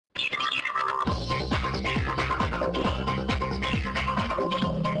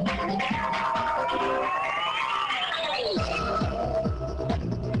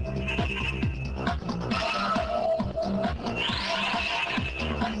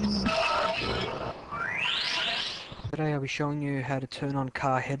Today I'll be showing you how to turn on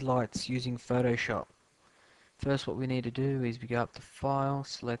car headlights using Photoshop. First, what we need to do is we go up to File,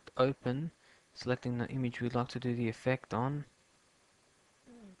 select Open, selecting the image we'd like to do the effect on.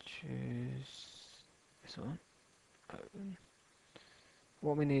 Choose this one, Open.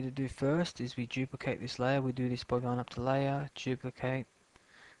 What we need to do first is we duplicate this layer. We do this by going up to Layer, Duplicate,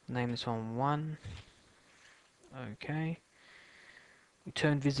 name this one 1. Okay. We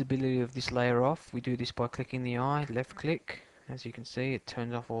turn visibility of this layer off. We do this by clicking the eye, left click. As you can see, it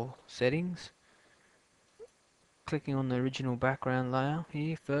turns off all settings. Clicking on the original background layer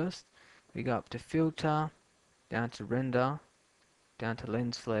here first, we go up to Filter, down to Render, down to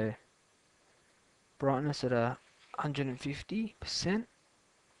Lens Flare. Brightness at 150%.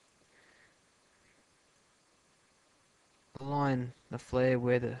 Align the flare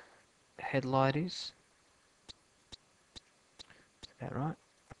where the headlight is. Is that right?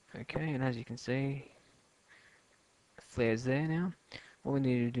 Okay, and as you can see, the flare's there now. What we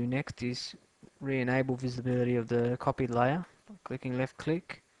need to do next is re-enable visibility of the copied layer. Clicking left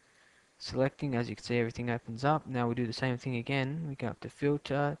click, selecting, as you can see everything opens up. Now we do the same thing again. We go up to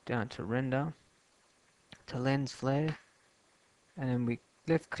Filter, down to Render, to Lens Flare, and then we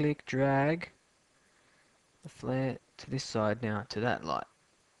left click, drag the flare to this side now, to that light.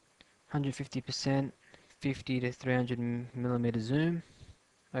 150%, 50 to 300mm zoom.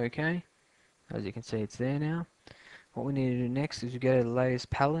 Okay, as you can see it's there now. What we need to do next is we go to the Layers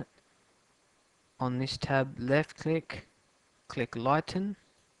palette. On this tab, left click, click Lighten.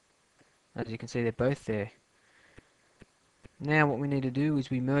 As you can see they're both there. Now what we need to do is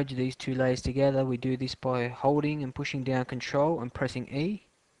we merge these two layers together. We do this by holding and pushing down Control and pressing E,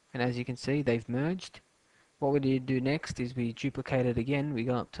 and as you can see they've merged. What we need to do next is we duplicate it again. We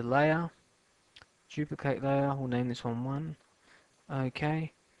go up to Layer, Duplicate Layer, we'll name this one 1.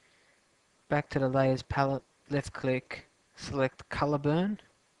 Okay, back to the Layers palette, left click, select Color Burn,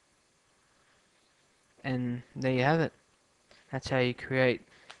 and there you have it. That's how you create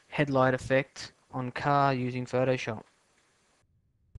headlight effect on car using Photoshop.